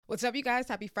What's up, you guys?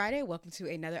 Happy Friday. Welcome to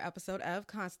another episode of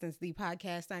Constance, the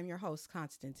podcast. I'm your host,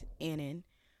 Constance Annan.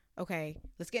 Okay,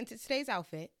 let's get into today's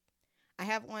outfit. I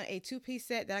have on a two-piece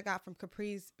set that I got from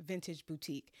Capri's Vintage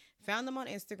Boutique. Found them on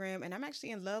Instagram, and I'm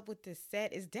actually in love with this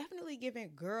set. It's definitely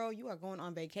giving, girl, you are going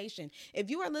on vacation. If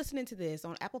you are listening to this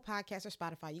on Apple Podcasts or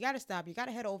Spotify, you got to stop. You got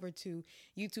to head over to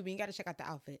YouTube, and you got to check out the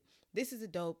outfit. This is a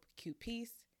dope, cute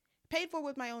piece. Paid for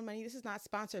with my own money. This is not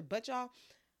sponsored, but y'all,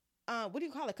 what do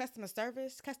you call it? Customer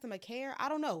service, customer care? I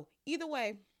don't know. Either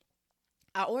way,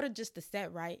 I ordered just the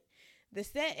set, right? The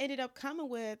set ended up coming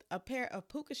with a pair of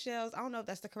puka shells. I don't know if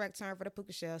that's the correct term for the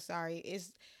puka shells. Sorry.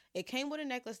 It came with a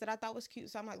necklace that I thought was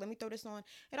cute. So I'm like, let me throw this on.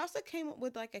 It also came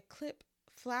with like a clip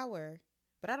flower,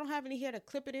 but I don't have any hair to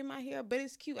clip it in my hair, but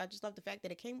it's cute. I just love the fact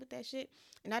that it came with that shit.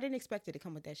 And I didn't expect it to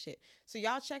come with that shit. So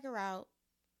y'all check her out.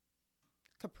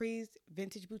 Capri's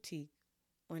Vintage Boutique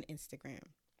on Instagram.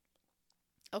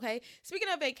 Okay, speaking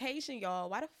of vacation, y'all,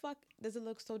 why the fuck does it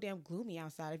look so damn gloomy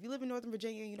outside? If you live in Northern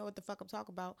Virginia, you know what the fuck I'm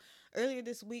talking about. Earlier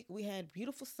this week, we had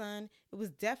beautiful sun. It was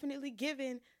definitely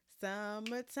giving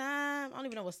summertime. I don't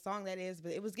even know what song that is,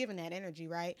 but it was giving that energy,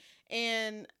 right?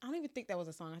 And I don't even think that was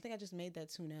a song. I think I just made that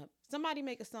tune up. Somebody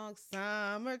make a song,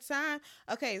 summertime.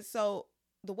 Okay, so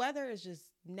the weather is just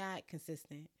not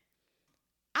consistent.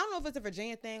 I don't know if it's a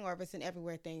Virginia thing or if it's an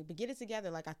everywhere thing, but get it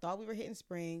together. Like, I thought we were hitting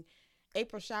spring.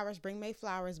 April showers bring May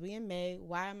flowers. We in May.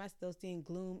 Why am I still seeing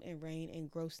gloom and rain and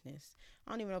grossness?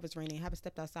 I don't even know if it's raining. I haven't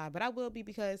stepped outside, but I will be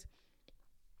because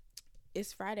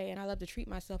it's Friday and I love to treat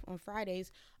myself on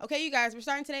Fridays. Okay, you guys, we're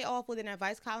starting today off with an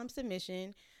advice column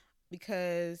submission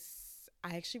because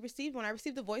I actually received one. I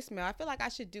received a voicemail. I feel like I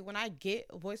should do, when I get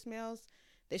voicemails,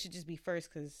 they should just be first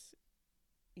because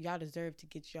y'all deserve to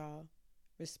get y'all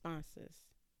responses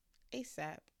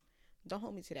ASAP. Don't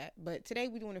hold me to that. But today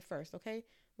we're doing it first, okay?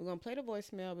 We're going to play the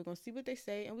voicemail. We're going to see what they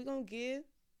say, and we're going to give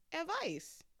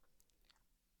advice.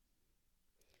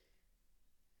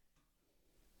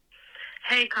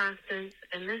 Hey, Constance,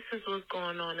 and this is what's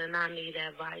going on, and I need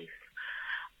advice.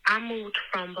 I moved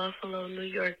from Buffalo, New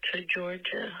York to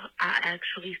Georgia. I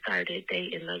actually started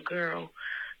dating a girl.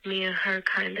 Me and her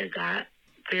kind of got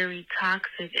very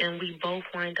toxic, and we both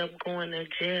wind up going to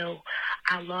jail.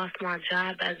 I lost my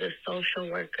job as a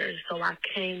social worker, so I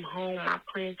came home. I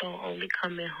planned on only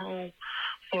coming home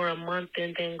for a month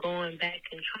and then going back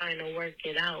and trying to work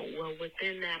it out. Well,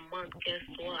 within that month, guess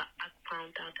what? I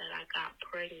found out that I got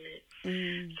pregnant.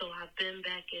 So I've been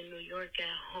back in New York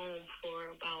at home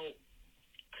for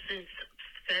since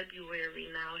February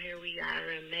now. Here we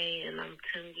are in May, and I'm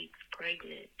 10 weeks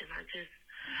pregnant, and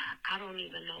I don't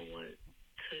even know what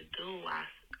to do.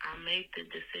 I made the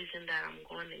decision that I'm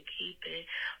going to keep it,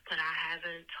 but I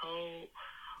haven't told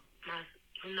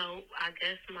I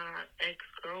guess my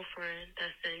ex-girlfriend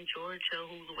that's in Georgia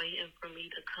who's waiting for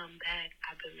me to come back.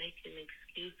 I've been making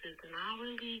excuses, and I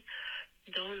really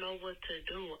don't know what to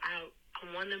do. I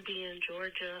want to be in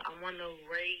Georgia. I want to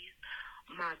raise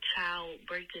my child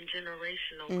breaking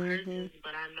generational curses,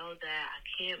 but I know that I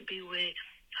can't be with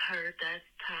her. That's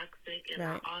toxic, and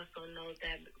right. I also know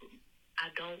that I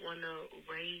don't want to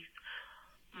raise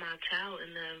my child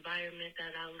in the environment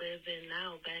that I live in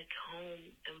now back home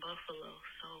in Buffalo.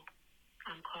 So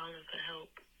I'm calling for help.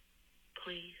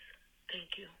 Please.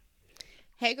 Thank you.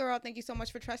 Hey, girl. Thank you so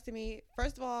much for trusting me.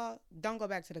 First of all, don't go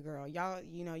back to the girl. Y'all,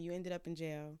 you ended up in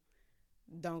jail.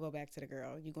 Don't go back to the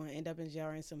girl. You're going to end up in jail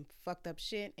in some fucked up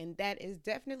shit. And that is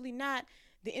definitely not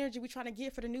the energy we're trying to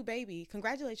get for the new baby.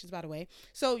 Congratulations, by the way.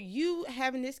 So you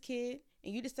having this kid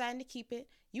and you deciding to keep it,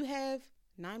 you have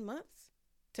 9 months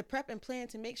to prep and plan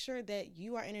to make sure that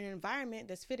you are in an environment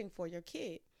that's fitting for your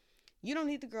kid. You don't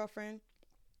need the girlfriend.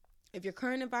 If your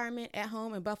current environment at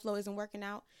home in Buffalo isn't working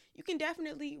out, you can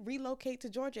definitely relocate to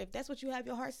Georgia. If that's what you have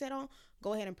your heart set on,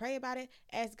 go ahead and pray about it.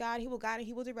 Ask God. He will guide it.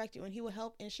 He will direct you, and he will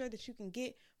help ensure that you can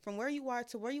get from where you are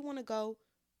to where you want to go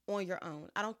on your own.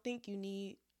 I don't think you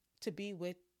need to be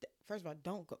with, first of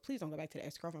all, please don't go back to the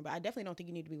ex-girlfriend, but I definitely don't think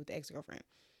you need to be with the ex-girlfriend.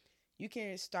 You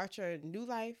can start your new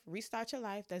life, restart your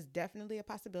life. That's definitely a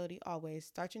possibility. Always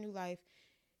start your new life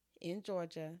in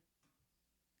Georgia.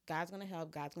 God's going to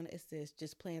help. God's going to assist.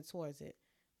 Just plan towards it.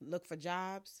 Look for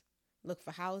jobs. Look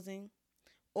for housing.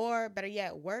 Or better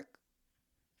yet, work.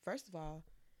 First of all,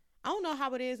 I don't know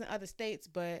how it is in other states,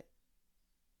 but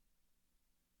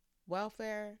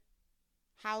welfare,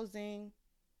 housing,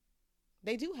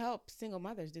 they do help single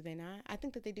mothers, do they not? I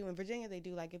think that they do. In Virginia, they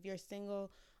do. Like if you're a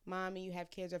single mom and you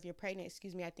have kids, or if you're pregnant,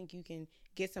 I think you can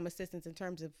get some assistance in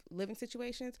terms of living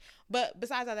situations. But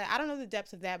besides all that, I don't know the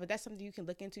depths of that, but that's something you can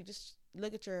look into. Just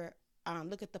look at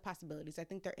the possibilities. I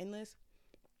think they're endless.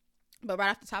 But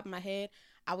right off the top of my head,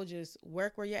 I would just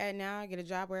work where you're at now, get a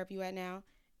job wherever you're at now,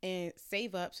 and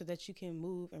save up so that you can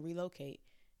move and relocate.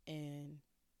 And,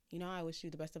 I wish you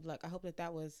the best of luck. I hope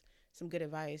that was some good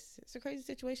advice. It's a crazy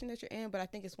situation that you're in, but I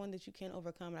think it's one that you can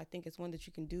overcome. And I think it's one that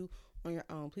you can do on your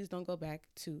own. Please don't go back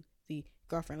to the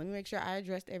girlfriend. Let me make sure I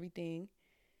addressed everything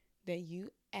that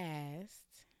you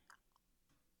asked.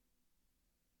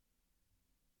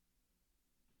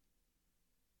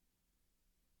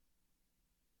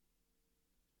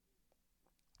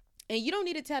 And you don't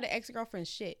need to tell the ex-girlfriend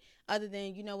shit other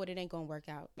than, you know what, it ain't gonna work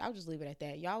out. I'll just leave it at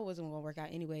that. Y'all wasn't gonna work out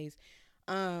anyways.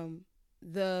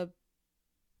 The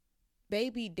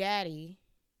baby daddy,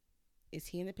 is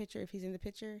he in the picture? If he's in the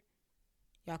picture,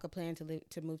 y'all could plan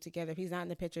to move together. If he's not in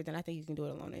the picture, then I think you can do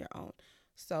it alone on your own.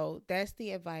 So that's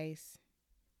the advice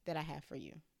that I have for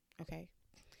you. Okay.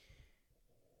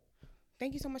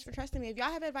 Thank you so much for trusting me. If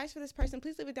y'all have advice for this person,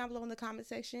 please leave it down below in the comment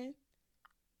section.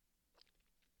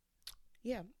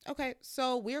 Yeah. Okay.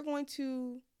 So we're going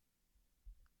to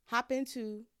hop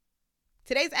into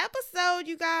today's episode,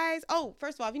 you guys. Oh,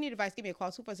 first of all, if you need advice, give me a call,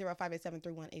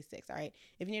 240-587-3186. All right.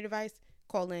 If you need advice,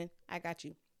 call in. I got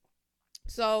you.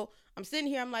 So I'm sitting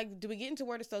here. I'm like, do we get into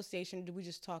word association? Or do we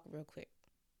just talk real quick?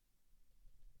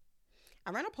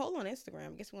 I ran a poll on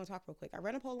Instagram. I guess we're going to talk real quick. I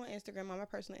ran a poll on Instagram, on my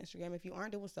personal Instagram. If you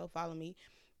aren't doing so, follow me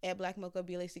at Black Mocha,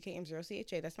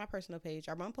 BLACKM0CHA. That's my personal page.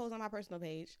 I run polls on my personal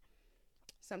page,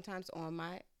 sometimes on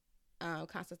my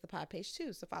Constance the Pod page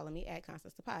too. So follow me at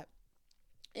Constance the Pod.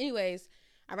 Anyways,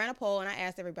 I ran a poll and I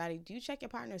asked everybody, do you check your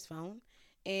partner's phone?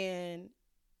 And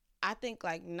I think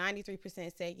like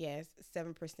 93% said yes,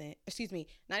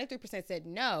 93% said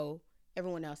no.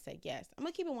 Everyone else said yes. I'm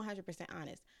going to keep it 100%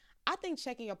 honest. I think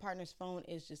checking your partner's phone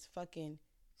is just fucking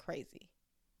crazy.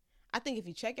 I think if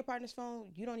you check your partner's phone,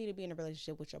 you don't need to be in a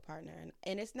relationship with your partner.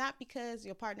 And it's not because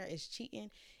your partner is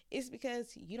cheating. It's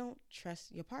because you don't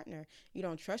trust your partner. You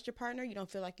don't trust your partner. You don't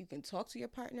feel like you can talk to your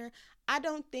partner. I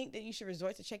don't think that you should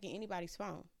resort to checking anybody's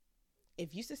phone.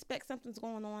 If you suspect something's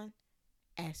going on,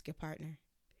 ask your partner.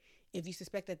 If you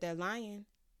suspect that they're lying,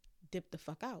 dip the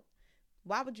fuck out.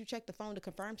 Why would you check the phone to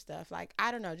confirm stuff? Like,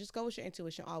 I don't know. Just go with your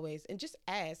intuition always and just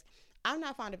ask. I'm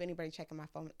not fond of anybody checking my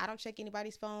phone. I don't check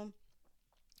anybody's phone.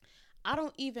 I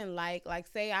don't even like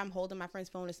say I'm holding my friend's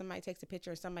phone and somebody takes a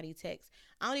picture or somebody texts.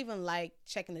 I don't even like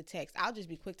checking the text. I'll just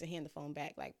be quick to hand the phone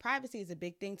back. Like, privacy is a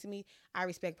big thing to me. I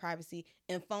respect privacy,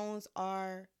 and phones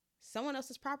are someone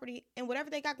else's property, and whatever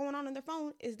they got going on their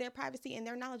phone is their privacy and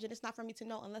their knowledge, and it's not for me to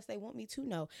know unless they want me to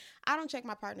know. I don't check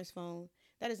my partner's phone.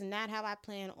 That is not how I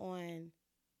plan on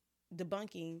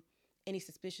debunking any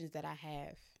suspicions that I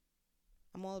have.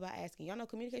 I'm all about asking. Y'all know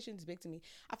communication is big to me.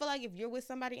 I feel like if you're with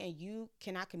somebody and you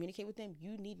cannot communicate with them,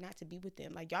 you need not to be with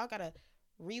them. Like, y'all gotta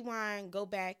rewind, go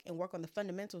back, and work on the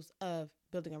fundamentals of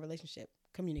building a relationship.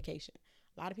 Communication.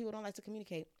 A lot of people don't like to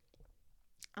communicate.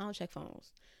 I don't check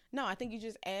phones. No, I think you're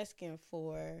just asking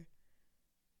for,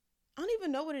 I don't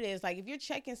even know what it is. Like, if you're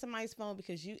checking somebody's phone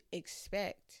because you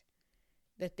expect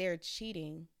that they're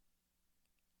cheating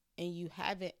and you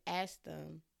haven't asked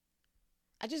them,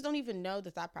 I just don't even know the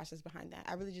thought process behind that.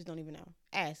 I really just don't even know.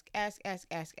 Ask.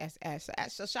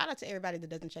 So shout out to everybody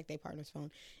that doesn't check their partner's phone.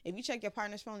 If you check your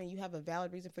partner's phone and you have a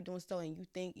valid reason for doing so, and you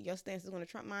think your stance is going to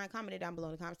trump mine, comment it down below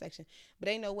in the comment section. But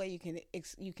ain't no way you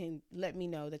can let me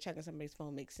know that checking somebody's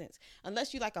phone makes sense.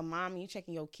 Unless you like a mom and you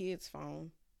checking your kid's phone.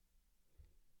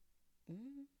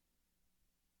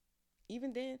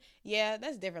 Even then, yeah,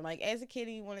 that's different. Like, as a kid,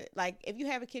 you want to, like, if you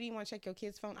have a kid, you want to check your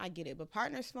kid's phone, I get it. But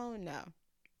partner's phone, no.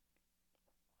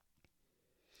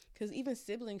 Because even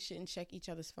siblings shouldn't check each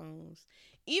other's phones.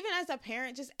 Even as a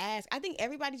parent, just ask. I think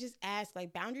everybody just ask.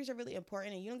 Like, boundaries are really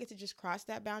important, and you don't get to just cross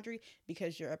that boundary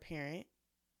because you're a parent.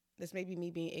 This may be me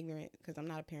being ignorant because I'm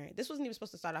not a parent. This wasn't even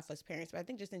supposed to start off as parents, but I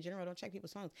think just in general, don't check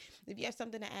people's phones. If you have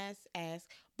something to ask.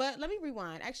 But let me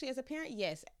rewind. Actually, as a parent,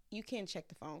 yes, you can check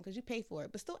the phone because you pay for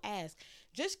it, but still ask.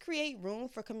 Just create room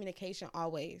for communication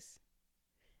always.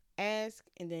 Ask,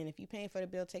 and then if you're paying for the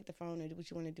bill, take the phone and do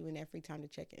what you want to do in that free time to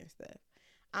check it and stuff.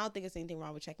 I don't think there's anything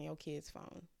wrong with checking your kid's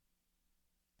phone.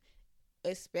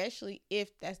 Especially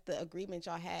if that's the agreement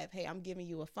y'all have. Hey, I'm giving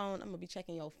you a phone. I'm going to be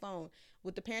checking your phone.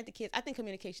 With the parent, the kids, I think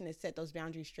communication is set those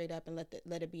boundaries straight up and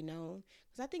let it be known.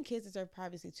 Because I think kids deserve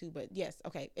privacy too. But yes,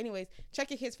 okay. Anyways, check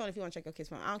your kid's phone if you want to check your kid's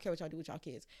phone. I don't care what y'all do with y'all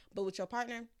kids. But with your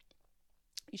partner,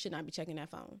 you should not be checking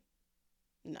that phone.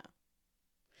 No.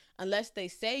 Unless they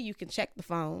say you can check the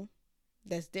phone.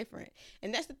 That's different.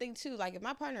 And that's the thing too. Like, if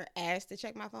my partner asked to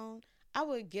check my phone, I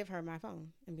would give her my phone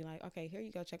and be like, okay, here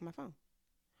you go, check my phone.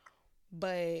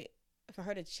 But for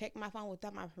her to check my phone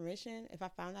without my permission, if I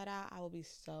found that out, I would be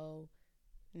so,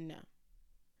 no.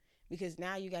 Because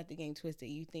now you got the game twisted.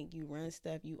 You think you run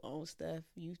stuff, you own stuff.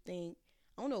 You think,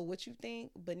 I don't know what you think,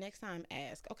 but next time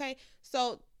ask. Okay.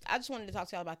 So I just wanted to talk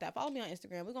to y'all about that. Follow me on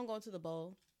Instagram. We're gonna go into the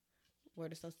bowl.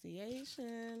 Word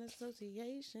association.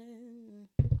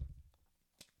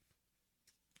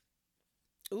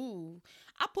 Ooh,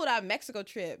 I pulled out Mexico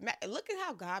trip. Look at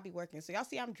how God be working. So y'all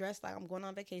see I'm dressed like I'm going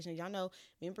on vacation. Y'all know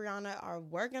me and Brianna are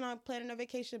working on planning a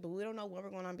vacation, but we don't know when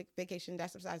we're going on vacation.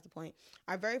 That's besides the point.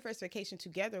 Our very first vacation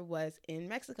together was in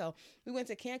Mexico. We went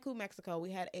to Cancun, Mexico.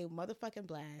 We had a motherfucking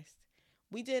blast.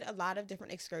 We did a lot of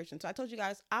different excursions. So I told you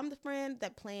guys, I'm the friend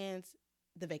that plans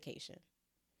the vacation.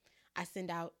 I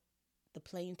send out the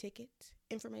plane ticket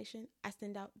information. I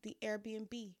send out the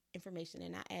Airbnb information,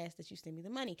 and I ask that you send me the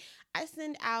money. I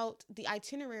send out the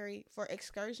itinerary for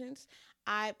excursions.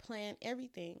 I plan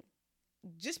everything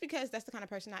just because that's the kind of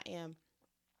person I am.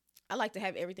 I like to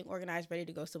have everything organized, ready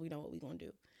to go, so we know what we're going to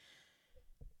do.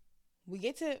 We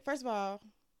get to, first of all,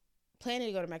 planning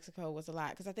to go to Mexico was a lot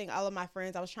because I think all of my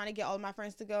friends, I was trying to get all of my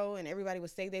friends to go, and everybody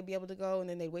would say they'd be able to go, and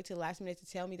then they'd wait till the last minute to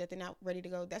tell me that they're not ready to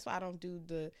go. That's why I don't do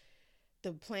the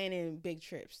planning big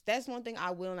trips. That's one thing I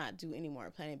will not do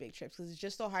anymore, planning big trips, because it's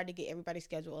just so hard to get everybody's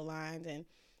schedule aligned, and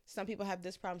some people have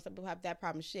this problem, some people have that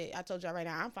problem. Shit, I told y'all right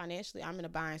now, I'm in a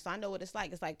bind, so I know what it's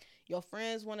like. It's like your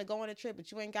friends want to go on a trip,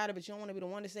 but you ain't got it, but you don't want to be the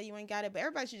one to say you ain't got it, but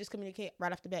everybody should just communicate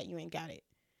right off the bat, you ain't got it.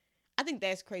 I think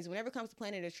that's crazy. Whenever it comes to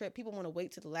planning a trip, people want to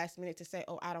wait to the last minute to say,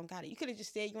 oh, I don't got it. You could have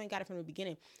just said you ain't got it from the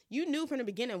beginning. You knew from the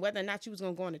beginning whether or not you was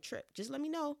going to go on a trip. Just let me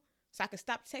know so I can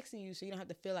stop texting you so you don't have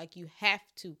to feel like you have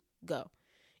to go.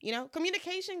 You know,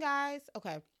 communication, guys.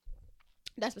 Okay.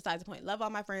 That's besides the point. Love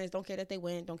all my friends. Don't care that they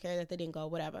went. Don't care that they didn't go.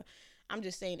 Whatever. I'm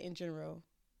just saying in general,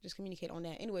 just communicate on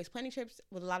that. Anyways, planning trips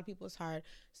with a lot of people is hard.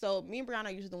 So me and Brianna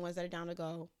are usually the ones that are down to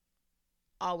go.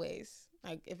 Always.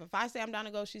 Like if I say I'm down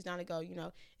to go, she's down to go. You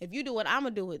know, if you do it, I'm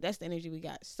going to do it. That's the energy we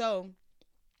got. So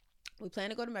we plan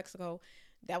to go to Mexico.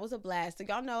 That was a blast. So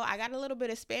y'all know I got a little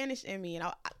bit of Spanish in me.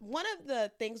 And one of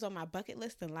the things on my bucket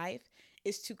list in life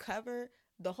is to cover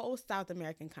the whole South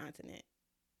American continent.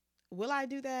 Will I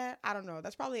do that? I don't know.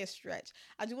 That's probably a stretch.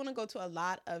 I do want to go to a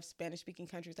lot of Spanish-speaking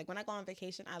countries. Like when I go on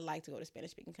vacation, I like to go to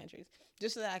Spanish-speaking countries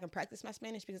just so that I can practice my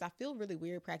Spanish, because I feel really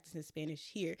weird practicing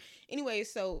Spanish here. Anyway,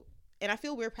 and I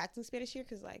feel weird practicing Spanish here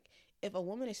because, like, if a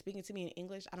woman is speaking to me in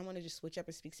English, I don't want to just switch up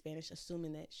and speak Spanish,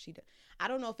 assuming that she does. I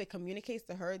don't know if it communicates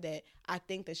to her that I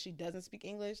think that she doesn't speak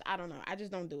English. I don't know. I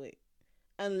just don't do it.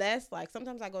 Unless, like,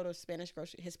 sometimes I go to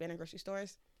Hispanic grocery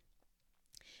stores,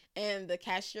 and the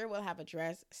cashier will have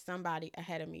addressed somebody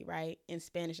ahead of me, right, in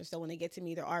Spanish. And so when they get to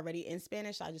me, they're already in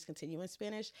Spanish. So I just continue in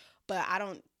Spanish. But I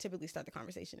don't typically start the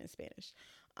conversation in Spanish.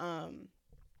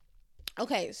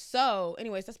 Okay, so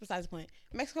anyways, that's besides the point.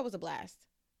 Mexico was a blast.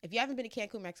 If you haven't been to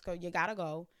Cancun, Mexico, you got to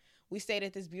go. We stayed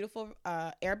at this beautiful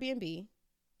Airbnb.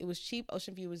 It was cheap.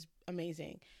 Ocean view was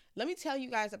amazing. Let me tell you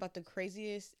guys about the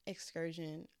craziest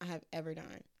excursion I have ever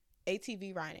done.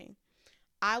 ATV riding.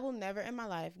 I will never in my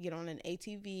life get on an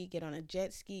ATV, get on a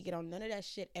jet ski, get on none of that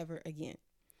shit ever again.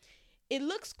 It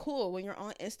looks cool when you're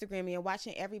on Instagram and you're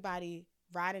watching everybody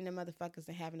riding the motherfuckers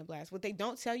and having a blast. What they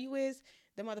don't tell you is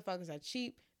the motherfuckers are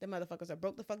cheap, the motherfuckers are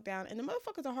broke the fuck down, and the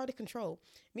motherfuckers are hard to control.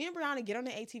 Me and Brianna get on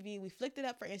the ATV, we flicked it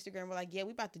up for Instagram, we're like, yeah,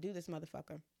 we about to do this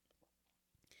motherfucker.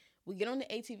 We get on the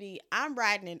ATV, I'm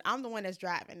riding it, I'm the one that's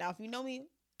driving. Now, if you know me,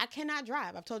 I cannot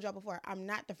drive. I've told y'all before, I'm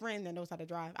not the friend that knows how to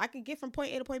drive. I can get from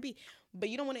point A to point B, but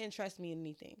you don't want to entrust me in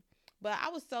anything. But I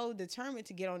was so determined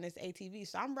to get on this ATV.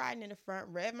 So I'm riding in the front,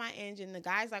 rev my engine. The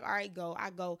guy's like, all right, go. I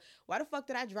go. Why the fuck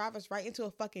did I drive us right into a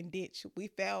fucking ditch? We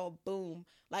fell. Boom.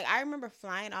 Like, I remember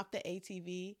flying off the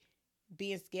ATV,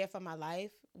 being scared for my life,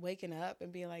 waking up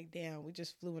and being like, damn, we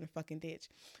just flew in a fucking ditch.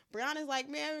 Brianna's like,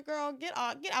 man, girl, get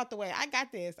out the way. I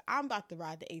got this. I'm about to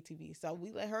ride the ATV. So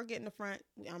we let her get in the front.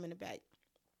 I'm in the back.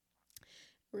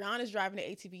 Brianna's driving the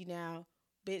ATV now.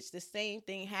 Bitch, the same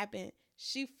thing happened.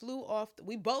 She flew off.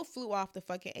 We both flew off the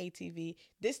fucking ATV.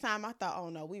 This time I thought, oh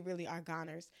no, we really are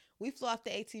goners. We flew off the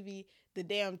ATV. The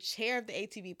damn chair of the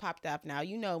ATV popped up. Now,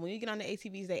 you know, when you get on the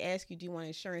ATVs, they ask you, do you want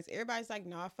insurance? Everybody's like,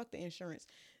 nah, fuck the insurance.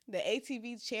 The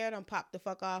ATV chair done popped the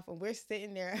fuck off, and we're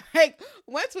sitting there. Like,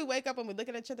 once we wake up and we look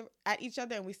at each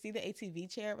other and we see the ATV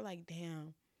chair, we're like,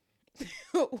 damn,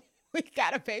 we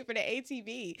gotta pay for the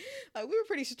ATV. Like, we were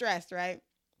pretty stressed, right?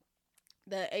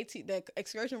 The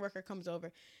excursion worker comes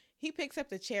over. He picks up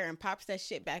the chair and pops that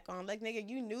shit back on. Like, nigga,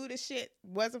 you knew the shit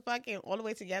wasn't fucking all the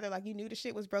way together. Like, you knew the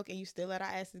shit was broken. You still let our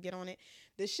asses get on it.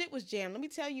 The shit was jammed. Let me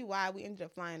tell you why we ended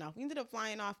up flying off. We ended up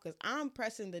flying off because I'm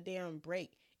pressing the damn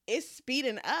brake. It's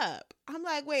speeding up. I'm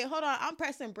like, wait, hold on. I'm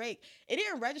pressing brake. It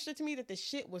didn't register to me that the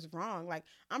shit was wrong. Like,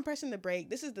 I'm pressing the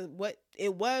brake. This is what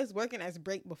it was working as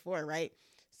brake before, right?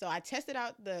 So I tested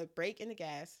out the brake and the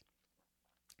gas.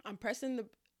 I'm pressing the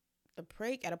the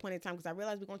brake at a point in time because I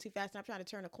realized we're going too fast and I'm trying to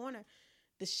turn a corner.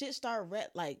 The shit started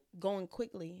like going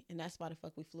quickly, and that's why the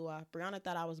fuck we flew off. Brianna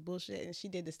thought I was bullshit, and she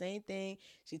did the same thing.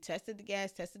 She tested the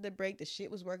gas, tested the brake. The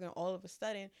shit was working. All of a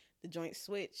sudden, the joint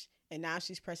switched, and now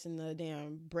she's pressing the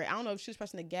damn brake. I don't know if she was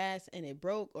pressing the gas and it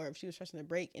broke, or if she was pressing the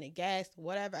brake and it gassed.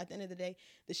 Whatever. At the end of the day,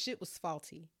 the shit was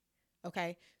faulty.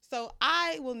 Okay, so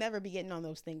I will never be getting on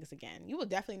those things again. You will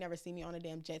definitely never see me on a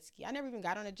damn jet ski. I never even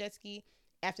got on a jet ski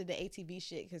after the ATV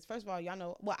shit because first of all, y'all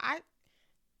know. Well, I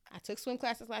took swim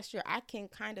classes last year. I can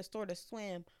kind of sort of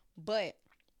swim, but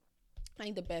I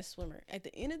ain't the best swimmer. At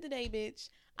the end of the day, bitch,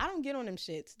 I don't get on them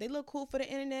shits. They look cool for the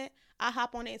internet. I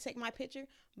hop on it and take my picture,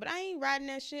 but I ain't riding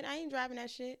that shit. I ain't driving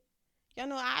that shit. Y'all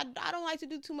know I don't like to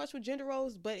do too much with gender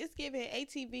roles, but it's giving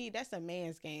ATV. That's a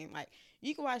man's game. Like,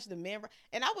 you can watch the men,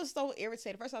 and I was so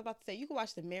irritated. First, I was about to say, you can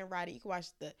watch the men ride it. You can watch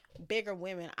the bigger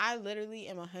women. I literally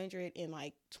am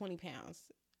 120 pounds.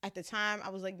 At the time,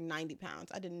 I was like 90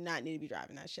 pounds. I did not need to be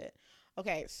driving that shit.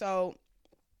 Okay, so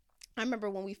I remember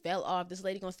when we fell off, this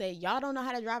lady gonna say, y'all don't know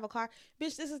how to drive a car.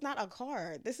 Bitch, this is not a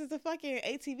car. This is a fucking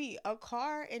ATV. A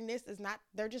car and this is not,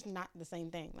 they're just not the same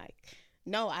thing. Like,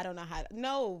 no, I don't know how to,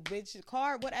 no, bitch,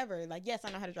 car, whatever. Like, yes,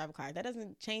 I know how to drive a car. That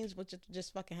doesn't change what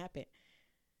just fucking happened.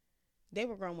 They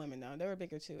were grown women, though. They were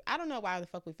bigger, too. I don't know why the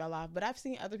fuck we fell off, but I've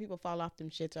seen other people fall off them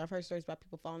shits, or I've heard stories about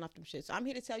people falling off them shits. So I'm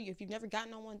here to tell you, if you've never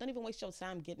gotten on one, don't even waste your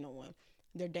time getting on one.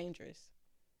 They're dangerous.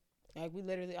 Like, we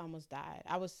literally almost died.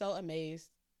 I was so amazed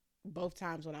both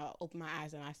times when I opened my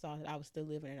eyes and I saw that I was still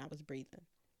living and I was breathing.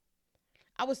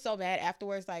 I was so bad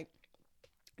afterwards, like,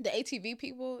 the ATV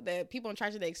people, the people in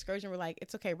charge of the excursion were like,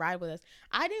 it's okay, ride with us.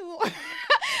 I didn't even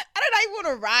want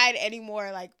to ride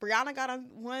anymore. Like, Brianna got on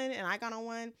one and I got on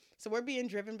one. So we're being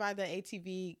driven by the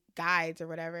ATV guides or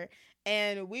whatever.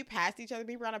 And we passed each other.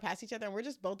 Me and Brianna passed each other and we're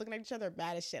just both looking at each other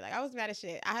mad as shit. Like, I was mad as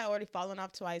shit. I had already fallen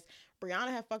off twice. Brianna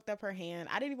had fucked up her hand.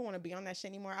 I didn't even want to be on that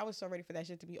shit anymore. I was so ready for that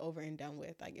shit to be over and done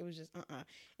with. Like, it was just,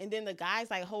 And then the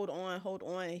guy's like, hold on.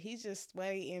 And he's just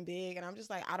sweaty and big. And I'm just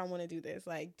like, I don't want to do this.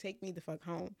 Like, take me the fuck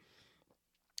home.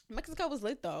 Mexico was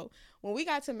lit, though. When we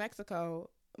got to Mexico,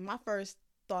 my first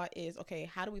thought is, okay,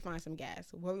 how do we find some gas?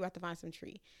 Where we about to find some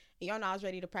tree? And y'all know I was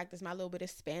ready to practice my little bit of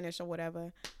Spanish or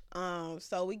whatever.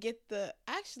 So we get we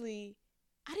didn't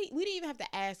even have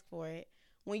to ask for it.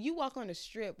 When you walk on the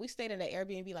strip, we stayed at an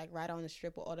Airbnb like right on the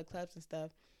strip with all the clubs and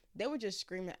stuff. They were just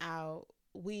screaming out,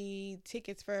 we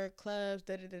tickets for clubs,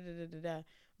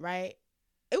 right?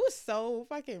 It was so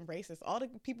fucking racist. All the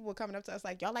people were coming up to us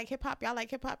like, y'all like hip hop? Y'all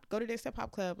like hip hop? Go to this hip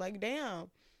hop club. Like,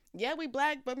 damn. Yeah, we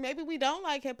black, but maybe we don't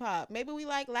like hip hop. Maybe we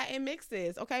like Latin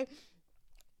mixes. Okay.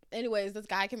 Anyways, this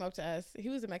guy came up to us. He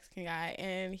was a Mexican guy,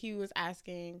 and he was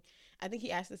asking, I think he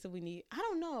asked us if we need, I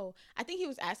don't know. I think he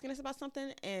was asking us about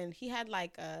something, and he had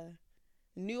like a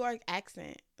New York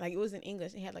accent. Like, it was in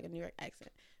English. He had like a New York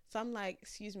accent. So I'm like,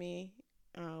 excuse me,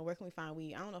 where can we find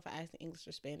weed? I don't know if I asked in English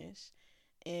or Spanish.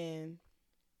 And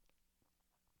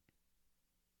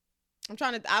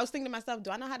I was thinking to myself,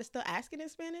 do I know how to still ask it in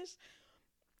Spanish?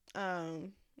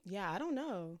 Yeah, I don't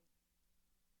know.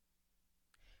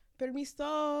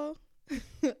 Permiso.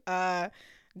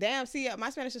 Damn, see,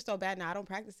 my Spanish is so bad now. I don't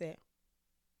practice it.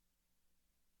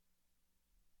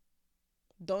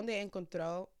 ¿Dónde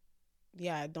encontró?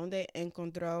 Yeah, ¿dónde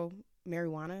encontró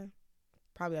marijuana?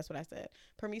 Probably that's what I said.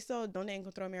 Permiso, ¿dónde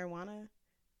encontró marijuana?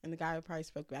 And the guy probably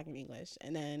spoke back in English.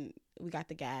 And then we got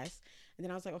the gas. And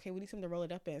then I was like, okay, we need something to roll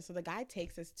it up in. So the guy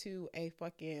takes us to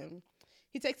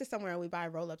he takes us somewhere and we buy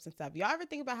roll-ups and stuff. Y'all ever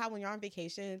think about how when you're on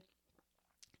vacation,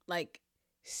 like,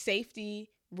 safety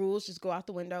rules just go out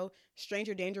the window?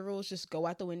 Stranger danger rules just go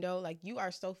out the window. Like, you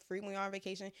are so free when you're on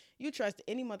vacation. You trust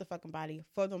any motherfucking body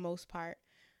for the most part.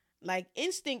 Like,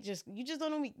 instinct you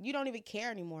don't even care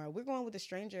anymore. We're going with a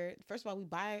stranger. First of all, we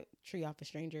buy a tree off a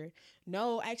stranger.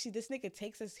 No, actually, this nigga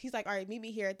takes us. He's like, all right, meet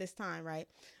me here at this time, right?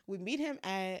 We meet him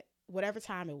at whatever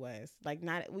time it was. Like,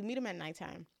 we meet him at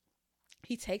nighttime.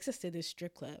 He takes us to this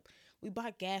strip club. We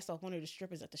bought gas off one of the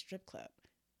strippers at the strip club.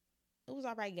 It was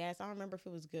all right gas. I don't remember if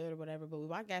it was good or whatever, but we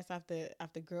bought gas off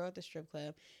the girl at the strip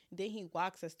club. Then he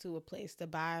walks us to a place to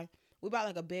buy. We bought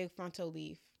like a big fronto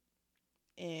leaf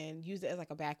and used it as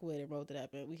like a backwood and rolled it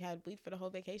up. And we had weed for the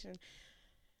whole vacation.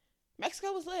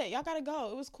 Mexico was lit. Y'all gotta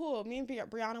go. It was cool. Me and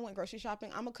Brianna went grocery shopping.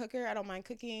 I'm a cooker. I don't mind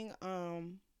cooking.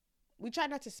 We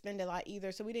tried not to spend a lot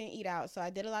either, so we didn't eat out. So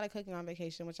I did a lot of cooking on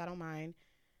vacation, which I don't mind.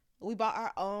 We bought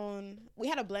our own. We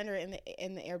had a blender in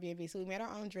the Airbnb, so we made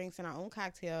our own drinks and our own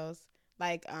cocktails,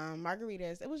 like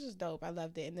margaritas. It was just dope. I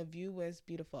loved it, and the view was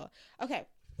beautiful. Okay,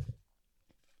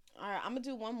 all right. I'm gonna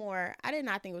do one more. I did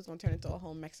not think it was gonna turn into a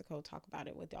whole Mexico talk about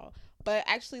it with y'all, but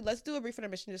actually, let's do a brief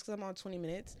intermission just because I'm on 20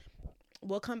 minutes.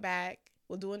 We'll come back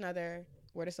We'll do another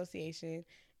word association.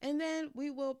 And then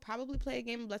we will probably play a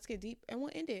game of Let's Get Deep and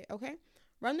we'll end it, okay?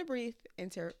 Run the brief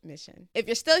intermission. If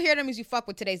you're still here, that means you fuck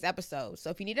with today's episode. So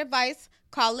if you need advice,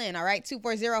 call in, all right?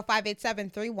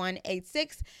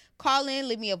 240-587-3186. Call in,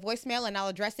 leave me a voicemail, and I'll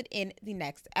address it in the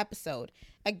next episode.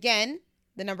 Again,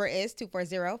 the number is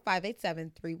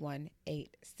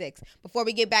 240-587-3186. Before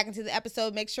we get back into the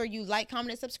episode, make sure you like, comment,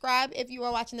 and subscribe if you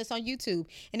are watching this on YouTube.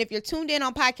 And if you're tuned in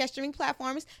on podcast streaming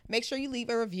platforms, make sure you leave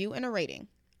a review and a rating.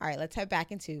 All right, let's head back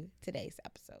into today's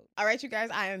episode. All right, you guys,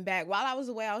 I am back. While I was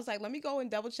away, I was like, let me go and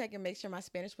double check and make sure my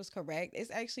Spanish was correct.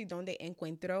 It's actually donde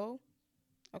encuentro.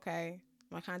 Okay,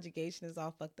 my conjugation is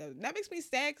all fucked up. That makes me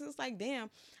sad because it's like, damn,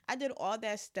 I did all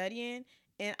that studying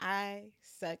and I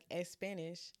suck at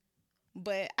Spanish.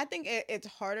 But I think it's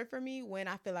harder for me when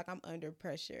I feel like I'm under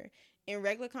pressure. In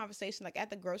regular conversation, like at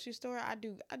the grocery store, I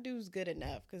do good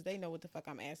enough because they know what the fuck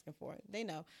I'm asking for. They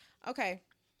know. Okay.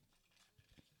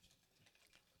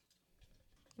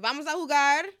 Vamos a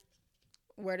jugar.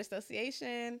 Word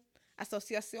association.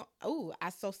 Asociación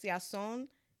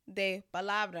de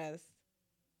palabras.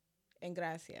 And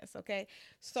gracias. Okay.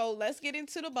 So let's get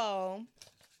into the ball.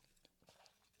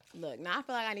 Look, now I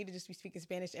feel like I need to just be speaking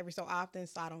Spanish every so often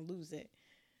so I don't lose it.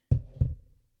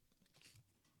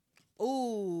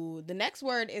 Ooh, the next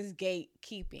word is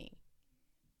gatekeeping.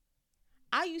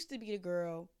 I used to be the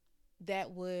girl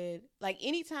that would, like,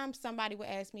 anytime somebody would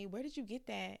ask me, where did you get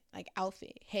that, like,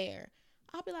 outfit, hair?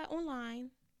 I'll be like,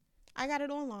 online. I got it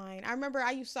online. I remember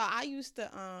I used to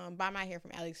buy my hair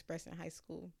from AliExpress in high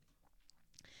school.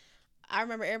 I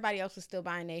remember everybody else was still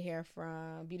buying their hair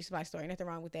from Beauty Supply Store. Nothing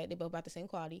wrong with that. They both about the same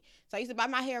quality. So I used to buy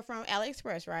my hair from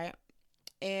AliExpress, right?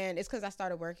 And it's because I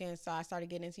started working, so I started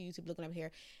getting into YouTube, looking up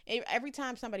hair. And every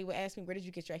time somebody would ask me, where did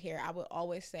you get your hair? I would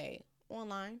always say,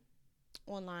 online.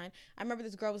 I remember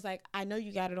this girl was like, I know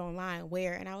you got it online.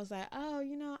 Where? And I was like, oh,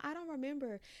 I don't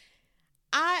remember.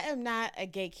 I am not a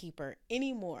gatekeeper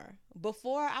anymore.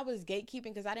 Before, I was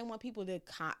gatekeeping because I didn't want people to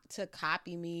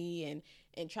copy me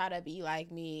and try to be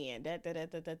like me and da.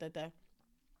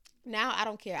 Now I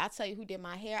don't care. I'll tell you who did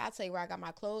my hair. I'll tell you where I got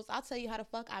my clothes. I'll tell you how the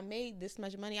fuck I made this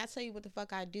much money. I'll tell you what the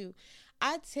fuck I do.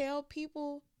 I tell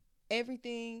people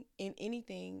everything and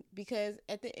anything because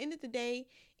at the end of the day,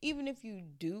 even if you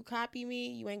do copy me,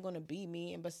 you ain't going to be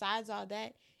me. And besides all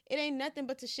that, it ain't nothing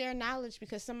but to share knowledge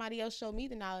because somebody else showed me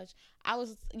the knowledge.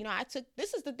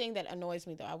 This is the thing that annoys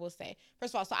me though, I will say.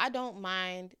 First of all, so I don't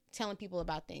mind telling people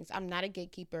about things. I'm not a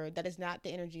gatekeeper. That is not the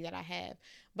energy that I have.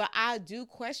 But I do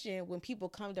question when people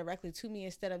come directly to me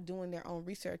instead of doing their own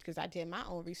research because I did my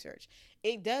own research.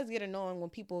 It does get annoying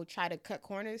when people try to cut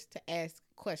corners to ask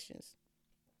questions.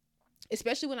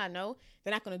 Especially when I know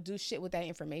they're not going to do shit with that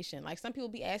information. Like some people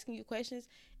be asking you questions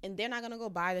and they're not going to go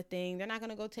buy the thing. They're not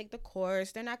going to go take the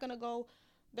course. They're not going to go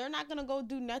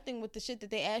do nothing with the shit that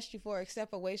they asked you for except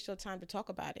for waste your time to talk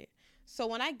about it. So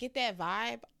when I get that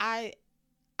vibe, I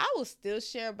will still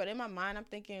share, but in my mind, I'm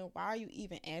thinking, why are you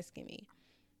even asking me?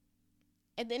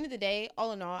 At the end of the day,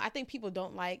 all in all, I think people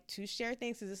don't like to share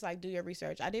things because it's like, do your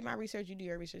research. I did my research, you do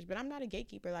your research, but I'm not a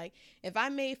gatekeeper. Like, if I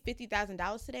made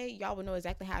 $50,000 today, y'all would know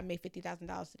exactly how I made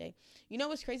 $50,000 today. You know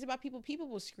what's crazy about people? People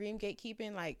will scream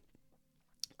gatekeeping. Like,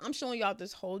 I'm showing y'all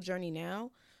this whole journey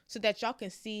now so that y'all can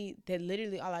see that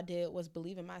literally all I did was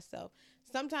believe in myself.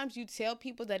 Sometimes you tell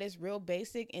people that it's real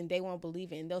basic and they won't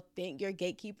believe it and they'll think you're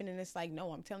gatekeeping and it's like,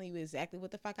 no, I'm telling you exactly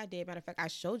what the fuck I did. Matter of fact, I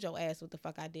showed your ass what the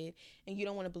fuck I did and you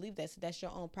don't want to believe that, so that's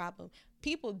your own problem.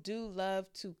 People do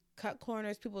love to cut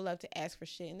corners. People love to ask for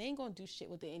shit and they ain't gonna do shit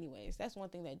with it anyways. That's one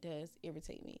thing that does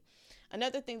irritate me.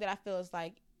 Another thing that I feel is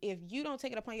like, if you don't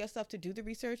take it upon yourself to do the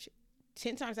research,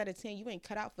 10 times out of 10, you ain't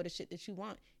cut out for the shit that you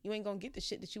want. You ain't gonna get the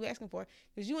shit that you asking for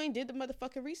because you ain't did the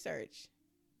motherfucking research.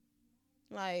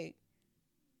 Like,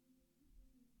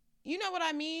 you know what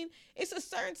I mean? It's a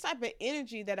certain type of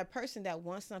energy that a person that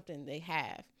wants something, they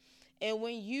have. And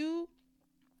when you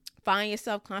find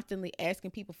yourself constantly asking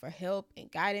people for help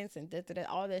and guidance and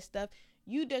all that stuff,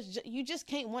 you just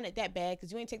can't want it that bad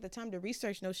because you ain't take the time to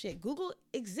research no shit. Google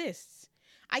exists.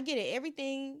 I get it.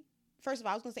 Everything. First of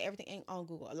all, I was going to say everything ain't on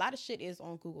Google. A lot of shit is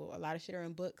on Google. A lot of shit are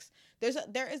in books.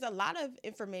 There is a lot of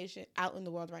information out in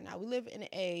the world right now. We live in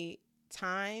a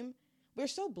time, we're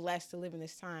so blessed to live in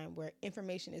this time where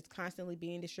information is constantly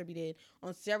being distributed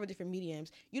on several different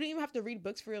mediums. You don't even have to read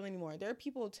books for real anymore. There are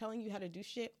people telling you how to do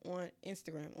shit on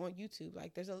Instagram, on YouTube.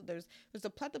 Like there's a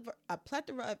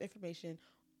plethora of information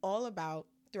all about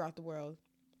throughout the world.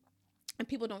 And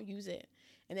people don't use it.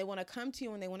 And they want to come to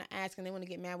you and they want to ask and they want to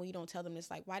get mad when you don't tell them. It's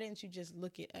like, why didn't you just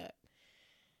look it up?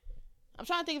 I'm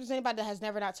trying to think if there's anybody that has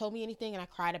never not told me anything and I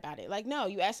cried about it. Like, no,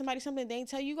 you ask somebody something, they ain't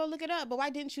tell you, go look it up. But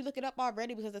why didn't you look it up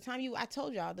already? Because I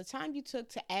told y'all, the time you took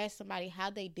to ask somebody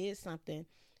how they did something,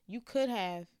 you could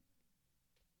have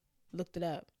looked it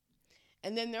up.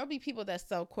 And then there'll be people that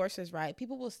sell courses, right?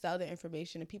 People will sell their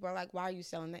information and people are like, why are you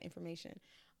selling that information?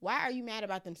 Why are you mad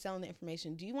about them selling the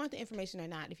information? Do you want the information or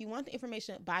not? If you want the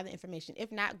information, buy the information.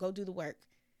 If not, go do the work.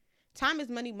 Time is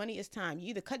money. Money is time.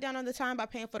 You either cut down on the time by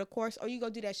paying for the course or you go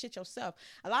do that shit yourself.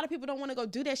 A lot of people don't want to go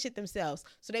do that shit themselves.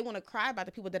 So they want to cry about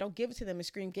the people that don't give it to them and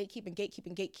scream gatekeeping,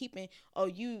 gatekeeping, gatekeeping. Oh,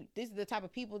 this is the type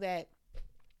of people that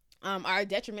are a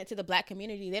detriment to the black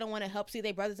community. They don't want to help see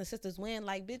their brothers and sisters win.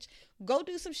 Like, bitch, go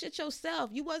do some shit yourself.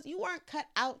 You weren't cut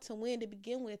out to win to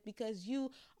begin with because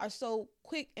you are so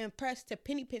quick and pressed to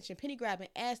penny pinch and penny grab and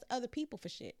ask other people for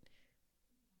shit.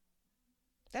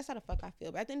 That's how the fuck I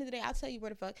feel. But at the end of the day, I'll tell you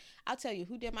I'll tell you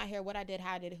who did my hair, what I did,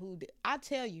 how I did it, I'll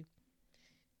tell you.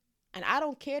 And I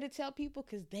don't care to tell people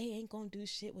because they ain't going to do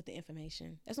shit with the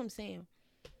information. That's what I'm saying.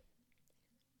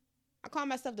 I call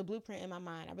myself the blueprint in my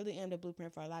mind. I really am the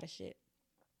blueprint for a lot of shit.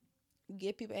 You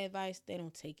give people advice, they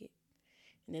don't take it.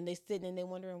 And then they sit and they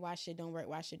wondering why shit don't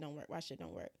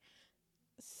work.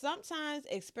 Sometimes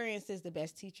experience is the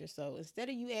best teacher. So instead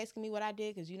of you asking me what I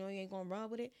did because you know you ain't going to run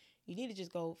with it, you need to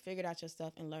just go figure it out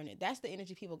yourself and learn it. That's the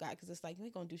energy people got because it's like, you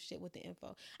ain't going to do shit with the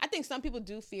info. I think some people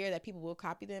do fear that people will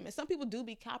copy them. And some people do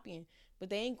be copying,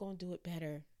 but they ain't going to do it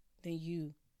better than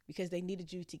you because they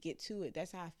needed you to get to it.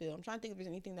 That's how I feel. I'm trying to think if there's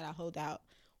anything that I hold out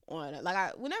on.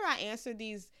 Like, whenever I answer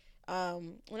these,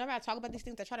 whenever I talk about these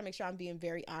things, I try to make sure I'm being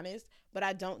very honest, but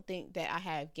I don't think that I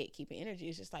have gatekeeping energy.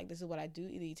 It's just like, this is what I do.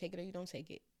 Either you take it or you don't take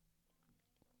it.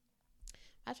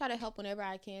 I try to help whenever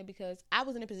I can because I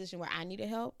was in a position where I needed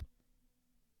help,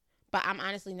 but I'm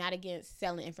honestly not against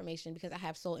selling information because I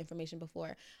have sold information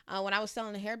before. When I was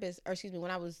selling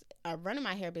when I was running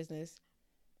my hair business,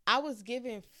 I was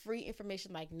giving free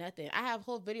information like nothing. I have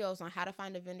whole videos on how to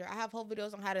find a vendor. I have whole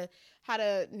videos on how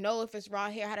to know if it's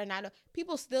raw hair, how to not know.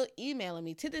 People still emailing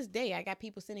me. To this day, I got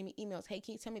people sending me emails. Hey,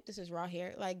 can you tell me if this is raw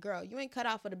hair? Like, girl, you ain't cut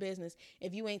out for the business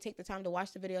if you ain't take the time to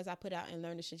watch the videos I put out and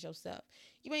learn the shit yourself.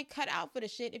 You ain't cut out for the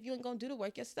shit if you ain't gonna do the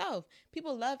work yourself.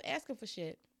 People love asking for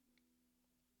shit.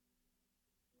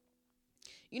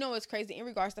 You know what's crazy in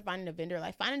regards to finding a vendor?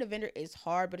 Like, finding a vendor is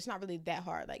hard, but it's not really that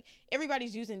hard. Like,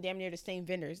 everybody's using damn near the same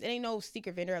vendors. It ain't no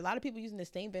secret vendor. A lot of people using the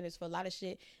same vendors for a lot of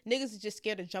shit. Niggas is just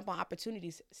scared to jump on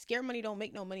opportunities. Scared money don't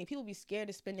make no money. People be scared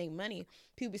to spend their money.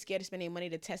 People be scared to spend their money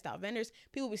to test out vendors.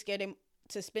 People be scared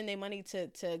to spend their money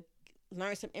to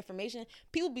learn some information.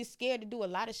 People be scared to do a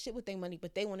lot of shit with their money,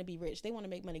 but they want to be rich. They want to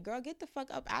make money. Girl, get the fuck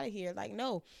up out of here. Like,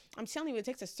 no. I'm telling you, it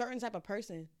takes a certain type of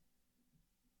person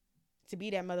to be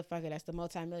that motherfucker that's the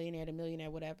multi-millionaire, the millionaire,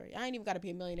 whatever. I ain't even got to be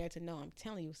a millionaire to know. I'm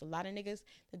telling you, it's a lot of niggas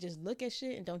that just look at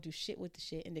shit and don't do shit with the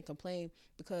shit and then complain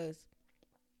because,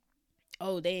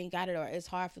 oh, they ain't got it or it's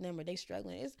hard for them or they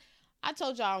struggling. I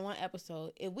told y'all in one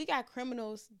episode, if we got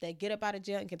criminals that get up out of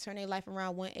jail and can turn their life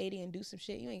around 180 and do some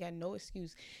shit, you ain't got no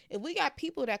excuse. If we got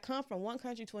people that come from one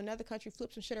country to another country,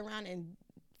 flip some shit around and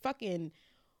fucking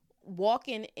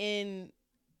walking in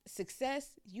success,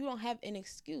 you don't have an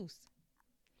excuse.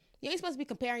 You ain't supposed to be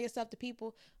comparing yourself to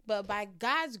people, but by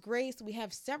God's grace, we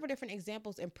have several different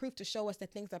examples and proof to show us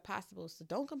that things are possible. So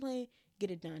don't complain,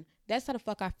 get it done. That's how the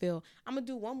fuck I feel. I'm going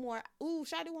to do one more. Ooh,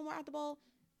 should I do one more out the bowl?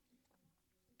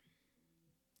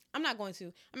 I'm not going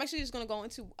to. I'm actually just going to go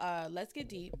into Let's Get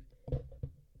Deep.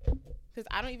 Because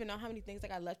I don't even know how many things I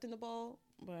got left in the bowl,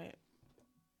 but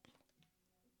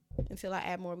until I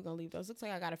add more, we're going to leave those. Looks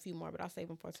like I got a few more, but I'll save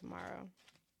them for tomorrow.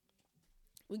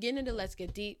 We're getting into Let's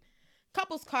Get Deep.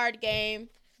 Couples card game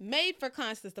made for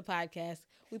Constance, the podcast.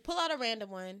 We pull out a random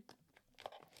one.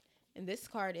 And this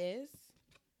card is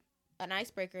an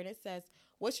icebreaker. And it says,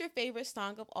 what's your favorite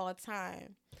song of all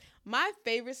time? My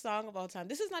favorite song of all time.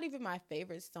 This is not even my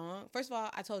favorite song. First of all,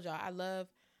 I told y'all I love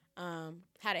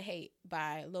How to Hate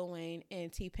by Lil Wayne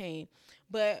and T-Pain.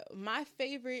 But my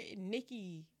favorite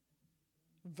Nicki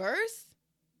verse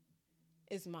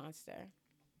is Monster.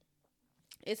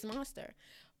 It's Monster.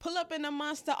 Pull up in a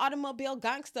monster automobile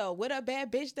gangster with a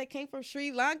bad bitch that came from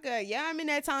Sri Lanka. Yeah, I'm in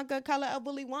that Tonka color of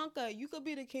Willy Wonka. You could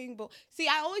be the king, but see,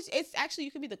 it's actually,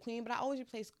 you could be the queen, but I always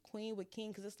replace queen with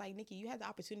king because it's like, Nikki, you had the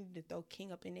opportunity to throw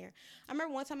king up in there. I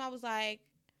remember one time I was like,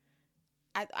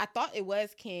 I thought it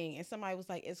was king, and somebody was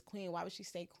like, it's queen. Why would she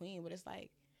say queen? But it's like,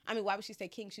 I mean, why would she say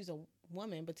king? She's a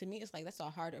woman. But to me, it's like, that's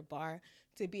a harder bar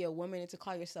to be a woman and to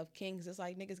call yourself king. Because it's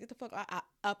like, niggas, get the fuck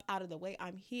up out of the way.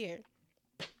 I'm here.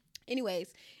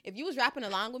 Anyways, if you was rapping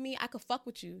along with me, I could fuck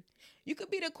with you. You could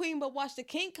be the queen, but watch the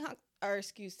king or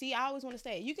excuse. See, I always want to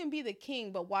say it. You can be the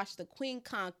king, but watch the queen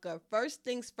conquer. First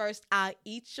things first, I'll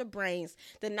eat your brains.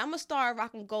 Then I'ma start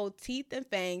rocking gold teeth and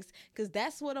fangs, cause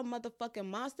that's what a motherfucking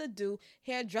monster do.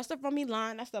 Hairdresser from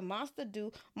Milan, that's a monster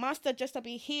do. Monster just to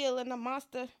be healed, and a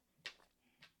monster.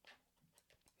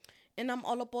 And I'm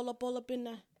all up in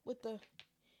the with the.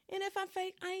 And if I'm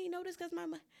fake, I ain't noticed cause my.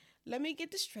 Let me get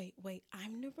this straight. Wait,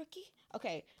 I'm the rookie.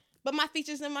 Okay, but my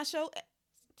features in my show,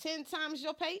 10 times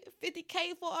your pay,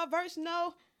 50K for a verse.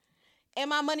 No. And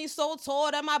my money's so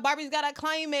tall that my Barbie's gotta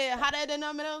claim it. How that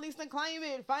denominationalist to claim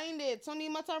it? Find it. Tony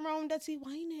Matarone, that's he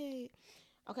whine it.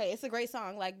 Okay, it's a great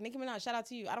song. Like Nicki Minaj, shout out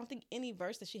to you. I don't think any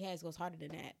verse that she has goes harder than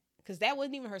that. Cause that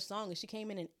wasn't even her song, and she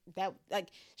came in and that like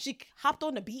she hopped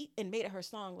on the beat and made it her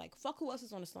song. Like fuck who else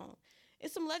is on the song.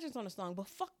 It's some legends on the song, but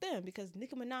fuck them because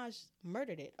Nicki Minaj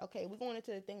murdered it. Okay, we're going into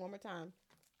the thing one more time.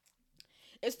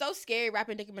 It's so scary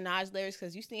rapping Nicki Minaj lyrics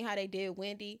because you seen how they did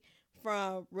Wendy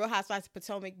from Real Housewives of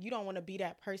Potomac. You don't want to be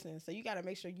that person, so you got to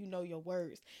make sure you know your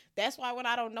words. That's why when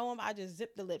I don't know them, I just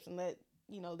zip the lips and let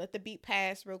the beat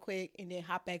pass real quick and then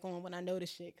hop back on when I know the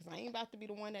shit because I ain't about to be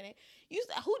the one that ain't.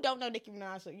 Who don't know Nicki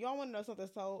Minaj? So you all want to know something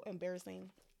so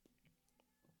embarrassing.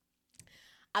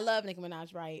 I love Nicki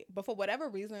Minaj, right? But for whatever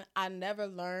reason, I never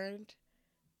learned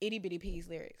Itty Bitty P's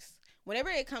lyrics. Whenever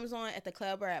it comes on at the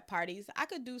club or at parties, I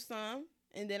could do some,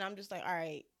 and then I'm just like, all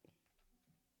right.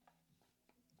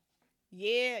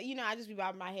 Yeah, I just be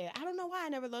bobbing my head. I don't know why I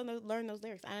never learned those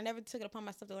lyrics. I never took it upon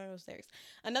myself to learn those lyrics.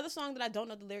 Another song that I don't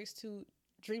know the lyrics to,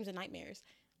 Dreams and Nightmares.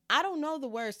 I don't know the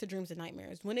words to Dreams and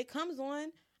Nightmares. When it comes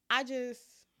on, I just...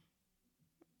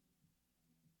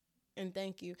 And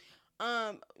thank you.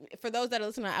 For those that are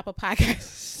listening to Apple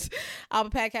Podcasts,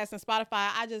 and Spotify,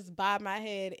 I just bob my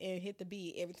head and hit the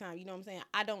beat every time. You know what I'm saying?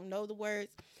 I don't know the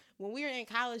words. When we were in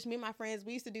college, me and my friends,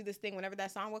 we used to do this thing whenever that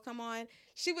song would come on.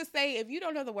 She would say, if you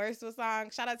don't know the words to a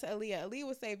song, shout out to Aaliyah. Aaliyah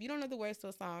would say, if you don't know the words to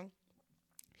a song,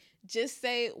 just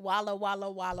say walla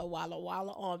walla walla walla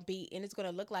walla on beat, and it's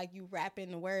gonna look like you rapping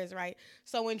the words, right?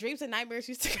 So when Dreams and Nightmares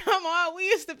used to come on, we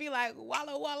used to be like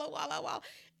walla walla walla walla,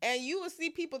 and you would see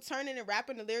people turning and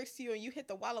rapping the lyrics to you, and you hit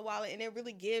the walla walla, and it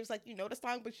really gives like you know the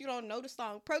song, but you don't know the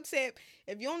song. Pro tip: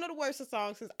 if you don't know the words to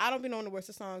songs, because I don't be knowing the words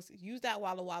to songs, use that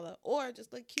walla walla, or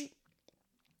just look cute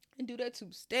and do that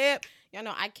two-step. Y'all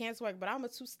know I can't twerk, but I'm a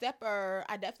two-stepper.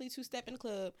 I definitely two-step in the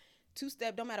club.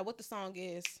 Two-step, don't matter what the song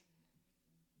is.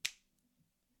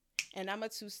 And I'm a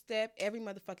two-step every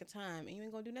motherfucking time. And you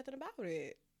ain't gonna do nothing about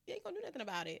it. You ain't gonna do nothing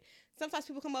about it. Sometimes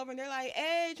people come over and they're like,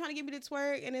 hey, trying to get me to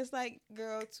twerk. And it's like,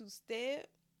 girl, two-step.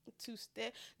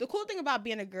 The cool thing about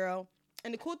being a girl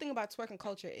and the cool thing about twerking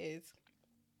culture is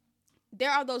there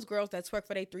are those girls that twerk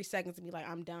for their 3 seconds and be like,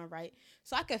 I'm done, right?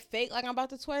 So I could fake like I'm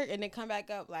about to twerk and then come back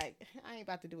up like, I ain't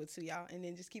about to do it to y'all. And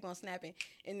then just keep on snapping.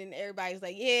 And then everybody's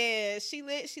like, yeah, she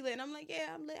lit. And I'm like,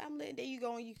 yeah, I'm lit. There you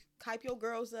go. And you hype your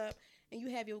girls up and you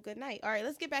have your good night. All right,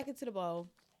 let's get back into the bowl.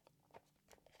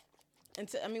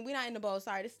 We're not in the bowl.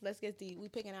 Sorry, let's get deep. We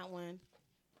picking out one.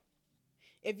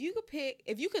 If you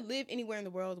could live anywhere in the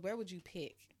world, where would you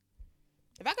pick?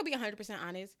 If I could be 100%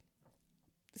 honest,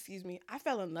 I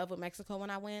fell in love with Mexico when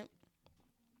I went.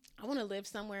 I want to live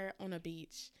somewhere on a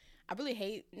beach. I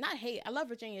really I love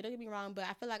Virginia, don't get me wrong, but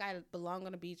I feel like I belong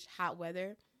on a beach, hot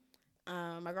weather.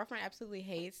 My girlfriend absolutely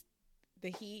hates the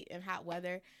heat and hot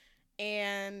weather.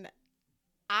 And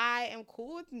I am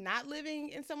cool with not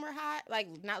living somewhere hot,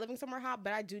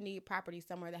 but I do need property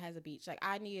somewhere that has a beach. Like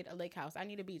I need a lake house. I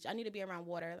need a beach. I need to be around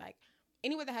water. Like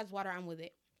anywhere that has water, I'm with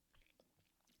it.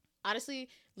 Honestly,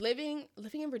 living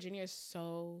in Virginia is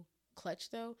so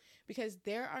clutch though, because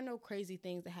there are no crazy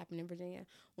things that happen in Virginia.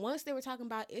 Once they were talking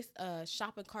about it's a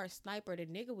shopping cart sniper. The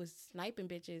nigga was sniping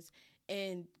bitches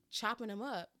and chopping them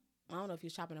up. I don't know if he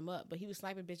was chopping them up, but he was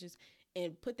sniping bitches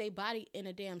and put their body in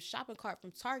a damn shopping cart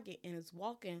from Target and is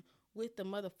walking with the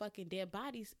motherfucking dead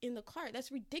bodies in the cart.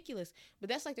 That's ridiculous. But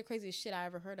that's like the craziest shit I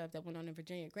ever heard of that went on in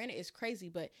Virginia. Granted, it's crazy,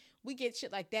 but we get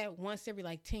shit like that once every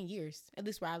like 10 years, at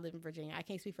least where I live in Virginia. I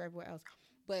can't speak for everywhere else.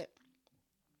 But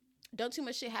don't too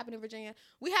much shit happen in Virginia.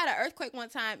 We had an earthquake one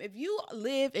time. If you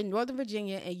live in Northern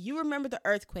Virginia and you remember the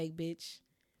earthquake, bitch,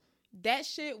 that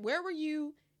shit, where were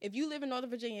you? If you live in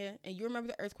Northern Virginia and you remember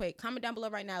the earthquake, comment down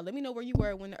below right now. Let me know where you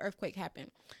were when the earthquake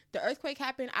happened. The earthquake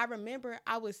happened. I remember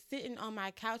I was sitting on my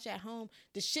couch at home.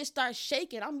 The shit started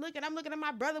shaking. I'm looking at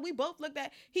my brother. We both looked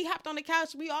at, he hopped on the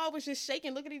couch. We all was just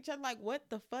shaking, looking at each other like, what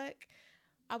the fuck?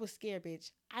 I was scared,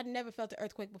 bitch. I'd never felt an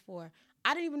earthquake before.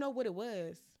 I didn't even know what it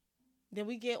was. Then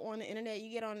we get on the internet.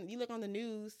 You look on the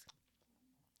news.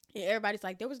 And everybody's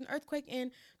like, there was an earthquake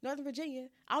in Northern Virginia.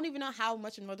 I don't even know how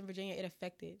much of Northern Virginia it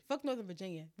affected. Fuck Northern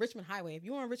Virginia. Richmond Highway. If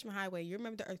you were on Richmond Highway, you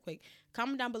remember the earthquake.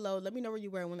 Comment down below. Let me know where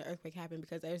you were when the earthquake happened,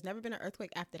 because there's never been an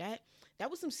earthquake after that. That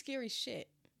was some scary shit.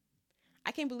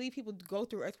 I can't believe people go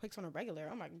through earthquakes on a regular.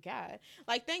 Oh my God.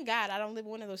 Like, thank God I don't live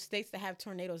in one of those states that have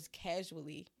tornadoes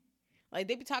casually. Like,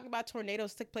 they be talking about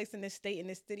tornadoes took place in this state, in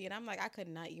this city, and I'm like, I could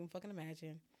not even fucking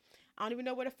imagine. I don't even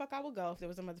know where the fuck I would go if there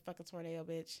was a motherfucking tornado,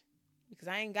 bitch. Because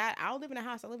I don't live in a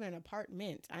house. I live in an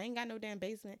apartment. I ain't got no damn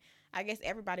basement. I guess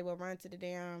everybody will run to the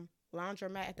damn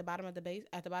laundromat at the bottom of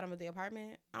the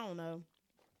apartment. I don't know.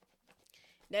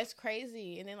 That's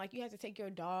crazy. And then, like, you have to take your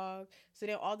dog. So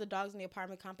then all the dogs in the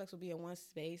apartment complex will be in one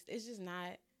space. It's just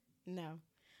not, no.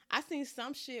 I seen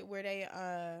some shit where they,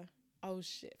 oh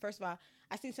shit. First of all,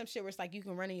 I seen some shit where it's like you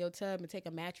can run in your tub and take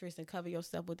a mattress and cover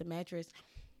yourself with the mattress.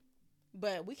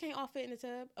 But we can't all fit in the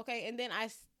tub. Okay. And then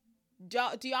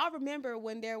do y'all remember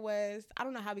when there was, I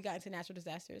don't know how we got into natural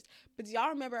disasters, but do y'all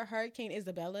remember Hurricane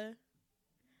Isabella?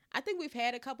 I think we've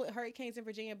had a couple of hurricanes in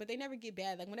Virginia, but they never get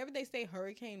bad. Like, whenever they say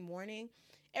hurricane warning,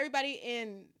 everybody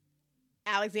in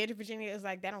Alexandria, Virginia is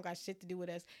like, that don't got shit to do with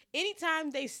us.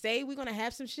 Anytime they say we're going to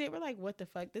have some shit, we're like, what the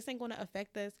fuck? This ain't going to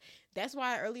affect us. That's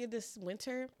why earlier this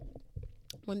winter,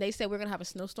 when they said we're going to have a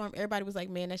snowstorm, everybody was like,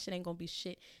 man, that shit ain't going to be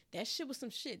shit. That shit was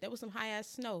some shit. That was some high-ass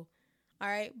snow. All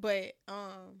right, but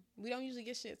we don't usually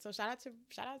get shit. So shout out to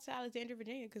Alexandria,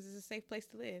 Virginia, because it's a safe place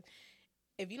to live.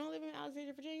 If you don't live in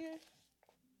Alexandria, Virginia,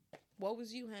 what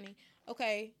was you, honey?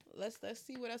 Okay, let's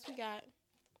see what else we got.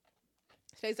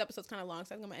 Today's episode's kind of long,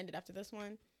 so I'm gonna end it after this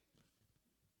one.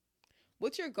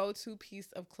 What's your go-to piece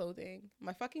of clothing?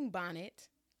 My fucking bonnet.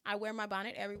 I wear my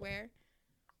bonnet everywhere.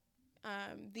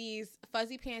 These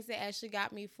fuzzy pants that Ashley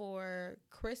got me for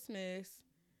Christmas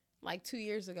like 2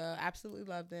 years ago. Absolutely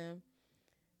love them.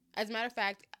 As a matter of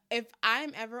fact, if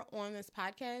I'm ever on this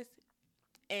podcast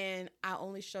and I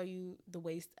only show you the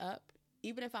waist up,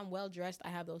 even if I'm well dressed, I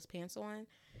have those pants on.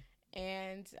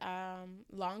 And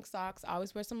long socks. I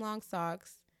always wear some long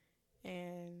socks.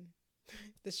 And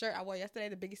the shirt I wore yesterday,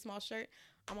 the Biggie Small shirt,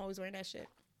 I'm always wearing that shit.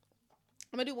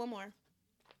 I'm going to do one more.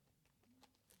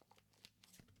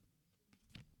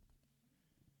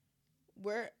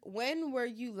 When were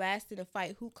you last in a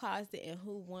fight? Who caused it and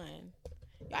who won?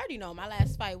 You already know my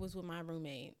last fight was with my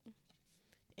roommate.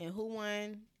 And who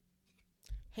won?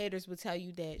 Haters would tell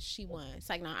you that she won. It's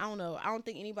like, no, I don't know. I don't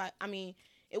think anybody, I mean,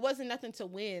 it wasn't nothing to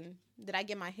win. Did I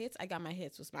get my hits? I got my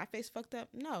hits. Was my face fucked up?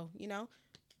 No, you know.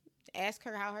 Ask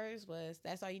her how hers was.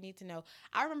 That's all you need to know.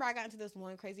 I remember I got into this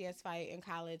one crazy ass fight in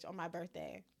college on my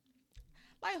birthday.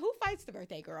 Like, who fights the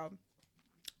birthday girl?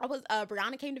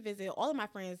 Brianna came to visit. All of my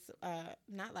friends,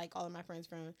 not like all of my friends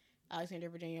from Alexandria,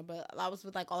 Virginia, but I was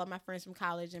with like all of my friends from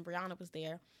college, and Brianna was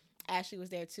there. Ashley was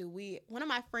there too. One of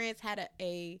my friends had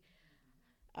they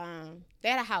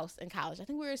had a house in college. I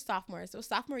think we were sophomores. It was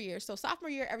sophomore year. So sophomore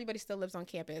year, everybody still lives on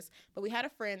campus, but we had a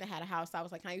friend that had a house. So I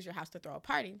was like, can I use your house to throw a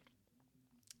party?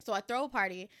 So I throw a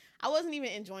party. I wasn't even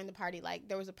enjoying the party. Like,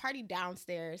 there was a party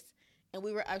downstairs, and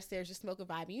we were upstairs just smoking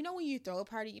vibing. You know, when you throw a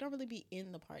party, you don't really be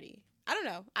in the party. I don't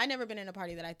know. I never been in a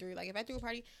party that I threw. Like, if I threw a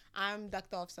party, I'm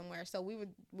ducked off somewhere. So we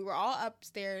were all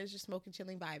upstairs just smoking,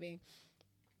 chilling, vibing.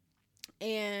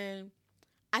 And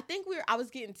I think I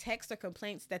was getting texts or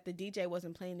complaints that the DJ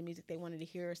wasn't playing the music they wanted to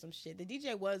hear or some shit. The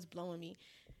DJ was blowing me.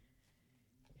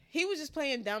 He was just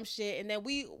playing dumb shit. And then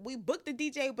we booked the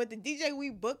DJ, but the DJ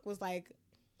we booked was like,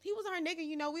 he was our nigga,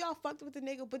 you know. We all fucked with the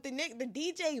nigga, but the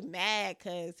DJ mad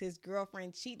because his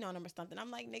girlfriend cheating on him or something. I'm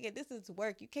like, nigga, this is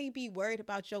work. You can't be worried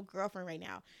about your girlfriend right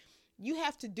now. You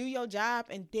have to do your job,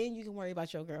 and then you can worry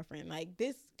about your girlfriend. Like,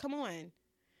 this, come on.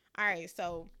 All right,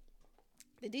 so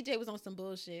the DJ was on some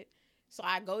bullshit. So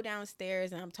I go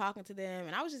downstairs, and I'm talking to them,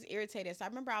 and I was just irritated. So I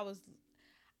remember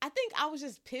I think I was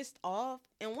just pissed off.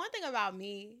 And one thing about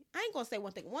me, I ain't going to say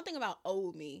one thing. One thing about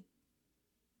old me,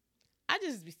 I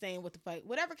just be saying what the fuck.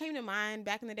 Whatever came to mind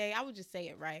back in the day, I would just say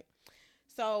it, right?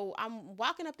 So I'm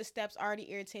walking up the steps already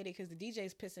irritated because the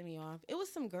DJ's pissing me off. It was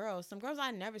some girls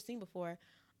I'd never seen before.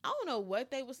 I don't know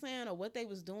what they was saying or what they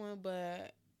was doing,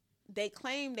 but they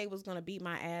claimed they was going to beat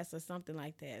my ass or something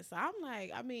like that. So I'm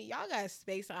like, I mean, y'all got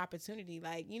space and opportunity.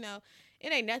 Like, you know,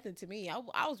 it ain't nothing to me.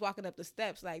 I was walking up the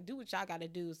steps like, do what y'all got to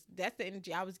do. That's the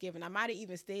energy I was giving. I might have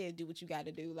even said, do what you got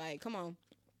to do. Like, come on.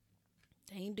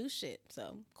 They ain't do shit. So,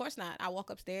 of course not. I walk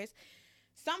upstairs.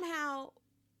 Somehow,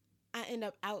 I end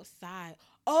up outside.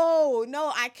 Oh,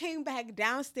 no. I came back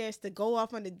downstairs to go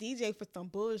off on the DJ for some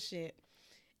bullshit.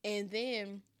 And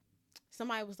then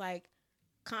somebody was like,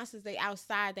 Constance, they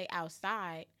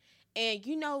outside. And,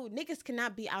 you know, niggas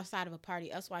cannot be outside of a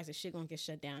party. Otherwise, the shit gonna get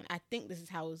shut down. I think this is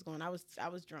how it was going. I was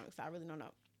drunk, so I really don't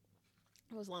know.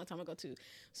 It was a long time ago too.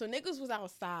 So niggas was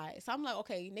outside. So I'm like,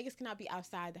 okay, niggas cannot be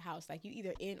outside the house. Like you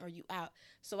either in or you out.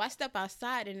 So I step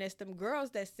outside and there's them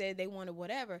girls that said they wanted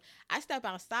whatever. I step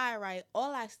outside, right?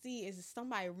 All I see is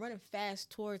somebody running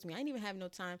fast towards me. I didn't even have no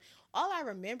time. All I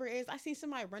remember is I see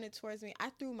somebody running towards me. I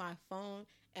threw my phone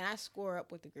and I score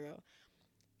up with the girl.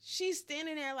 She's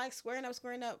standing there like squaring up,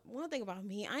 squaring up. One thing about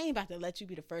me, I ain't about to let you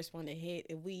be the first one to hit.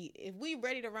 If we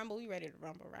ready to rumble, we ready to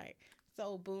rumble, right?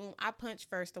 So boom, I punch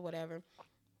first or whatever.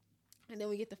 And then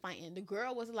we get to fighting. The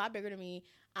girl was a lot bigger than me.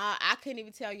 I couldn't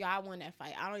even tell y'all I won that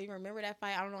fight. I don't even remember that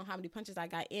fight. I don't know how many punches I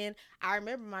got in. I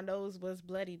remember my nose was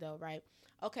bloody though, right?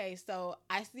 Okay, so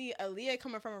I see Aaliyah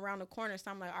coming from around the corner.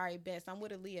 So I'm like, all right, best. I'm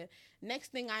with Aaliyah.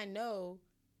 Next thing I know,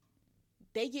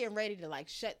 they getting ready to like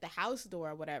shut the house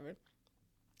door or whatever.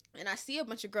 And I see a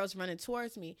bunch of girls running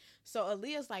towards me. So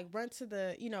Aaliyah's like, run to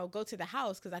the, go to the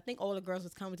house. Because I think all the girls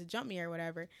was coming to jump me or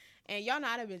whatever. And y'all know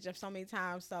I've been jumped so many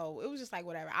times. So it was just like,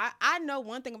 whatever. I know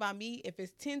one thing about me. If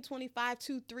it's 10, 25,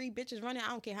 2, 3 bitches running, I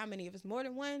don't care how many. If it's more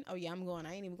than one, oh yeah, I'm going.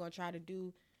 I ain't even going to try to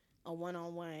do a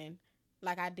one-on-one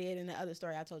like I did in the other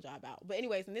story I told y'all about. But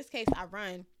anyways, in this case, I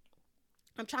run.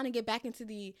 I'm trying to get back into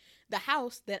the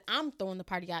house that I'm throwing the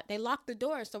party at. They locked the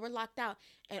door, so we're locked out.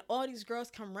 And all these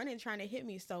girls come running trying to hit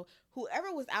me. So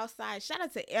whoever was outside, shout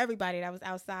out to everybody that was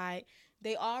outside.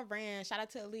 They all ran. Shout out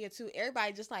to Aaliyah, too.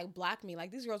 Everybody just, like, blocked me.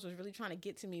 Like, these girls was really trying to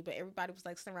get to me, but everybody was,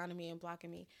 like, surrounding me and blocking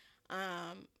me.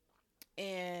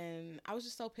 And I was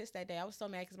just so pissed that day. I was so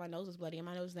mad because my nose was bloody, and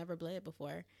my nose never bled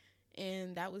before.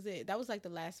 And that was it. That was, like, the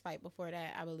last fight before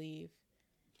that, I believe.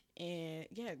 And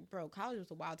yeah, bro, college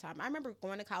was a wild time. I remember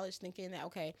going to college thinking that,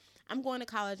 okay, I'm going to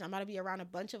college. I'm about to be around a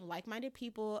bunch of like-minded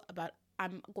people.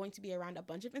 I'm going to be around a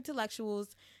bunch of intellectuals.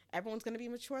 Everyone's going to be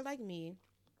mature like me.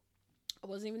 I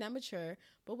wasn't even that mature,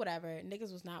 but whatever.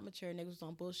 Niggas was not mature. Niggas was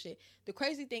on bullshit. The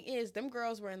crazy thing is, them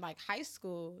girls were in like high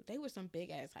school. They were some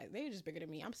big ass high. They were just bigger than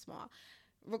me. I'm small.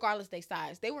 Regardless they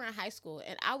size. They were in high school.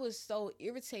 And I was so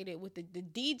irritated with the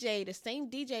DJ, the same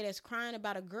DJ that's crying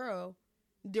about a girl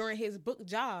during his book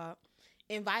job,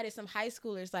 invited some high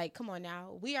schoolers. Like, come on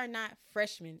now, we are not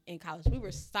freshmen in college, we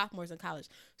were sophomores in college,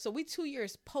 so we 2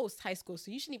 years post high school, so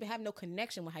you shouldn't even have no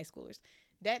connection with high schoolers.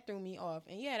 That threw me off.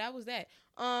 And yeah, that was that.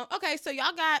 Okay, so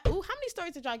y'all got, how many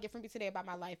stories did y'all get from me today about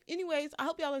my life? Anyways, I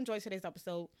hope y'all enjoyed today's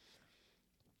episode.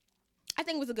 I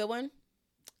think it was a good one.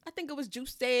 I think it was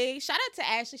juicy. Shout out to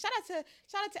Ashley. Shout out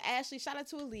to Ashley. Shout out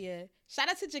to Aaliyah. Shout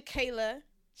out to Jakayla.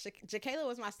 Jakayla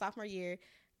was my sophomore year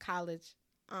college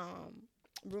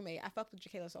roommate. I fucked with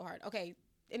Jakayla so hard. Okay,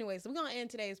 anyways, we're gonna end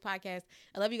today's podcast.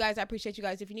 I love you guys. I appreciate you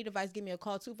guys. If you need advice, give me a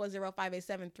call,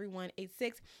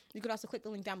 240-587-3186. You could also click the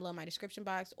link down below in my description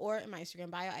box or in my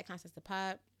Instagram bio at Constance the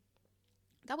Pod.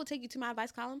 That will take you to my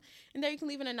advice column, and there you can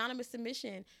leave an anonymous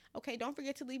submission. Okay, don't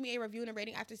forget to leave me a review and a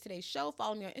rating after today's show.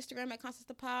 Follow me on Instagram at Constance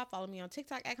the Pod. Follow me on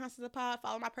TikTok at Constance the Pod.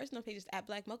 Follow my personal pages at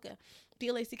Black Mocha,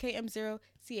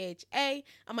 BLACKM0CHA.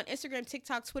 I'm on Instagram,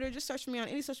 TikTok, Twitter. Just search for me on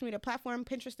any social media platform,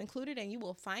 Pinterest included, and you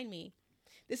will find me.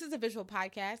 This is a visual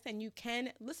podcast, and you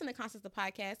can listen to Constance the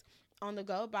Podcast on the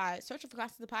go by searching for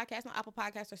Constance the Podcast on Apple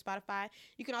Podcasts or Spotify.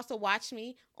 You can also watch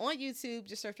me on YouTube.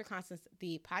 Just search for Constance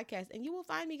the Podcast, and you will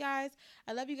find me, guys.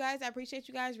 I love you guys. I appreciate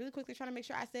you guys. Really quickly trying to make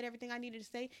sure I said everything I needed to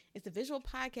say. It's a visual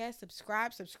podcast.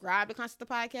 Subscribe to Constance the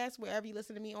Podcast wherever you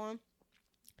listen to me on.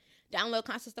 Download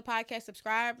Constance the Podcast.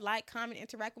 Subscribe, like, comment,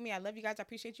 interact with me. I love you guys. I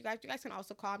appreciate you guys. You guys can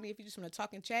also call me if you just want to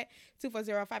talk and chat.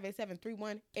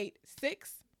 240-587-3186.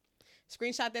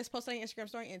 Screenshot this, post on your Instagram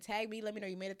story, and tag me. Let me know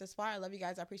you made it this far. I love you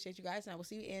guys. I appreciate you guys, and I will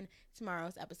see you in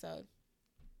tomorrow's episode.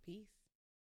 Peace.